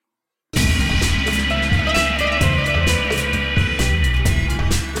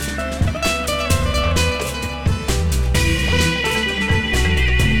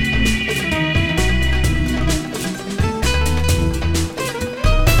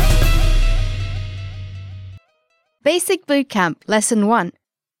Basic Bootcamp Lesson 1.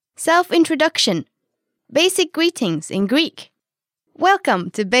 Self-Introduction. Basic Greetings in Greek. Welcome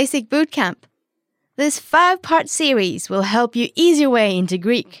to Basic Bootcamp. This 5-part series will help you ease your way into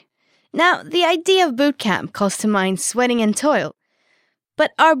Greek. Now, the idea of bootcamp calls to mind sweating and toil.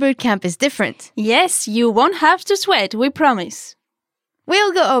 But our bootcamp is different. Yes, you won't have to sweat, we promise.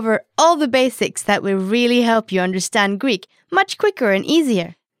 We'll go over all the basics that will really help you understand Greek much quicker and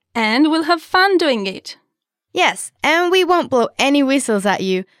easier. And we'll have fun doing it. Yes, and we won't blow any whistles at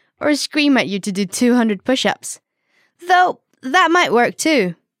you or scream at you to do 200 push-ups. Though, that might work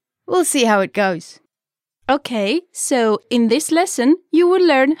too. We'll see how it goes. Okay, so in this lesson, you will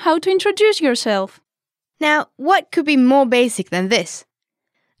learn how to introduce yourself. Now, what could be more basic than this?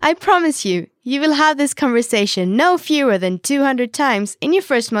 I promise you, you will have this conversation no fewer than 200 times in your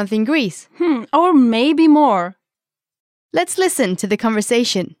first month in Greece. Or maybe more. Let's listen to the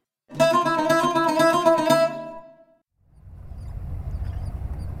conversation.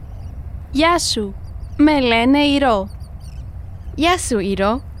 Γεια σου, με λένε Ηρώ. Γεια σου,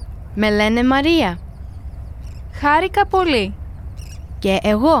 Ηρώ. Με λένε Μαρία. Χάρηκα πολύ. Και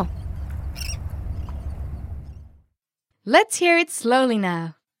εγώ. Let's hear it slowly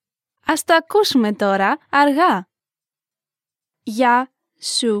now. Ας το ακούσουμε τώρα αργά. Γεια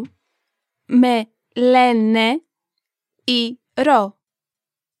σου, με λένε Ηρώ.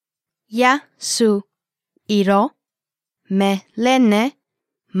 Γεια σου, Ηρώ. Με λένε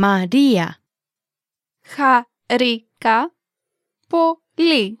Μαρία. Χάρηκα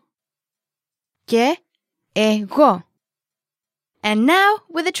πολύ. Και εγώ. And now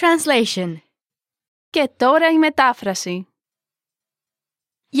with the translation. Και τώρα η μετάφραση.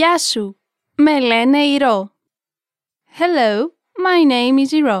 Γεια σου, με λένε Ηρώ. Hello, my name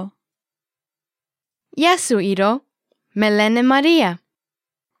is Iro. Γεια σου, Ηρώ. Με λένε Μαρία.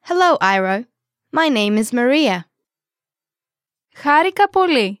 Hello, Iro. My name is Maria. Χάρηκα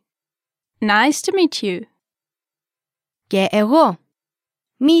πολύ. Nice to meet you. Και εγώ.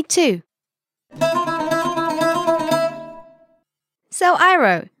 Me too. So,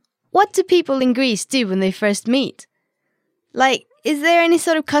 Iro, what do people in Greece do when they first meet? Like, is there any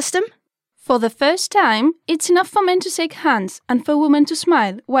sort of custom? For the first time, it's enough for men to shake hands and for women to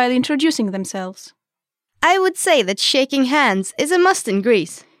smile while introducing themselves. I would say that shaking hands is a must in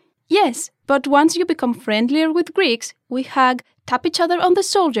Greece. Yes, but once you become friendlier with Greeks, we hug, tap each other on the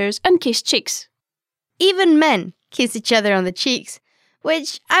shoulders and kiss cheeks. Even men kiss each other on the cheeks,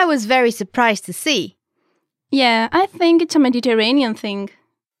 which I was very surprised to see. Yeah, I think it's a Mediterranean thing.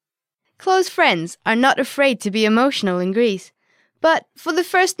 Close friends are not afraid to be emotional in Greece, but for the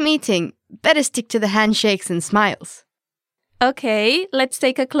first meeting, better stick to the handshakes and smiles. Okay, let's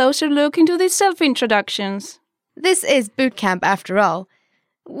take a closer look into these self-introductions. This is bootcamp after all.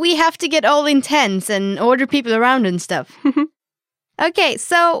 We have to get all intense and order people around and stuff. Okay,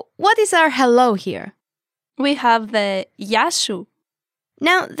 so what is our hello here? We have the γεια σου.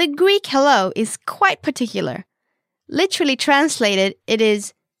 Now, the Greek hello is quite particular. Literally translated, it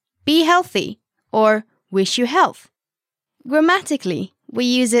is be healthy or wish you health. Grammatically, we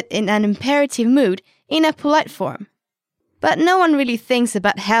use it in an imperative mood in a polite form. But no one really thinks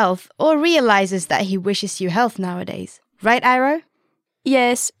about health or realizes that he wishes you health nowadays. Right, Iro?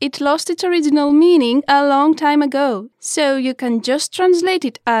 Yes, it lost its original meaning a long time ago, so you can just translate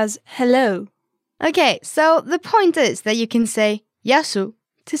it as hello. Okay, so the point is that you can say γεια σου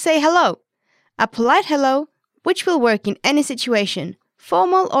to say hello. A polite hello, which will work in any situation,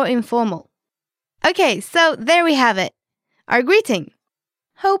 formal or informal. Okay, so there we have it. Our greeting.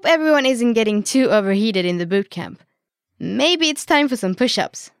 Hope everyone isn't getting too overheated in the bootcamp. Maybe it's time for some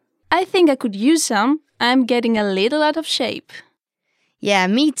push-ups. I think I could use some. I'm getting a little out of shape. Yeah,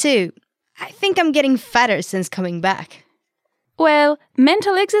 me too. I think I'm getting fatter since coming back. Well,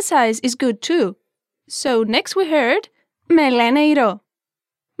 mental exercise is good too. So next we heard με λένε Ηρώ.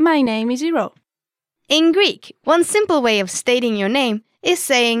 My name is Iro. In Greek, one simple way of stating your name is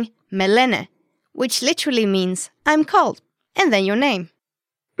saying με λένε, which literally means I'm called, and then your name.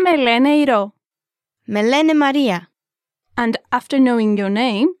 Με λένε Ηρώ. Με λένε Maria. And after knowing your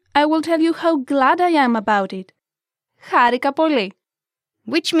name, I will tell you how glad I am about it. Χάρηκα πολύ.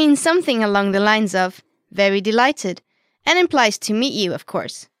 Which means something along the lines of very delighted, and implies to meet you, of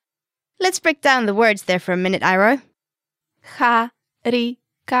course. Let's break down the words there for a minute, Iro.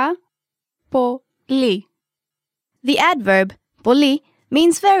 Χάρηκα πολύ. The adverb πολύ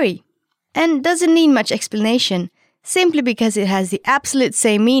means very, and doesn't need much explanation, simply because it has the absolute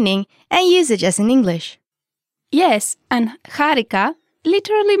same meaning and usage as in English. Yes, and χάρηκα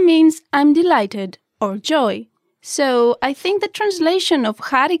literally means I'm delighted or joy. So I think the translation of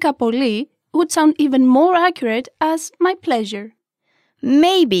χάρηκα πολύ would sound even more accurate as my pleasure.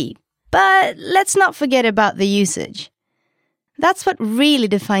 Maybe, but let's not forget about the usage. That's what really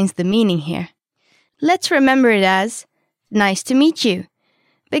defines the meaning here. Let's remember it as nice to meet you,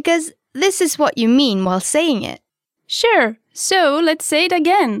 because this is what you mean while saying it. Sure, so let's say it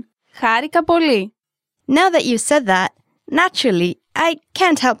again. Χάρηκα πολύ. Now that you said that, naturally, I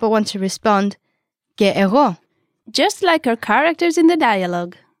can't help but want to respond, και εγώ. Just like our characters in the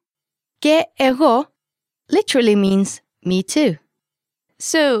dialogue. Και εγώ literally means me too.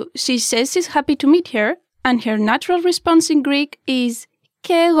 So, she says she's happy to meet her, and her natural response in Greek is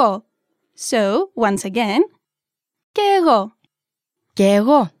και εγώ. So, once again, και εγώ. Και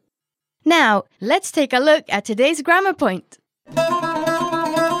εγώ. Now, let's take a look at today's grammar point.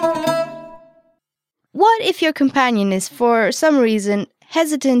 What if your companion is, for some reason,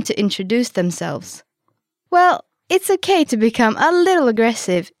 hesitant to introduce themselves? Well, it's okay to become a little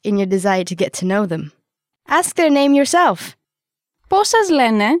aggressive in your desire to get to know them. Ask their name yourself. Πώς σας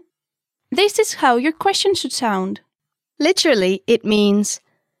λένε? This is how your question should sound. Literally, it means,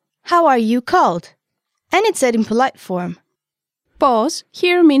 how are you called? And it's said in polite form. Πώς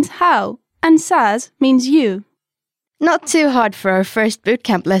here means how, and σας means you. Not too hard for our first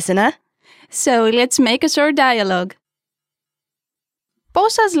bootcamp lesson, huh? So let's make a short dialogue.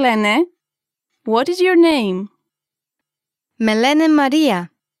 Πώς σας λένε? What is your name? Με λένε Maria.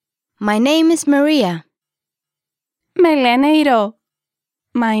 My name is Maria. Με λένε Ηρώ.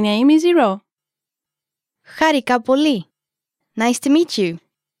 My name is Ηρώ. Χάρηκα πολύ. Nice to meet you.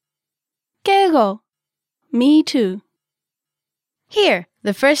 Και εγώ. Me too. Here,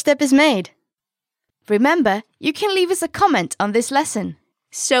 the first step is made. Remember, you can leave us a comment on this lesson.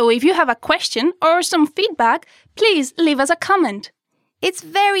 So if you have a question or some feedback, please leave us a comment. It's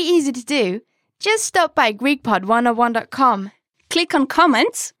very easy to do. Just stop by GreekPod101.com. Click on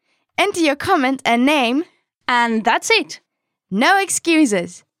comments, Enter your comment and name. and that's it. No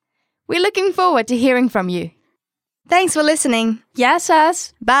excuses. We're looking forward to hearing from you. Thanks for listening. Γεια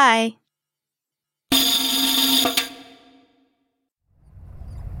σας. Bye.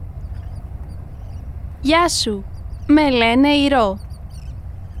 Γεια σου. Με λένε Ηρώ.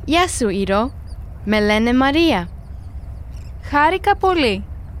 Γεια σου, Iro. Με λένε Maria. Χάρηκα πολύ.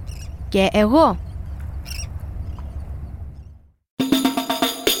 Και εγώ.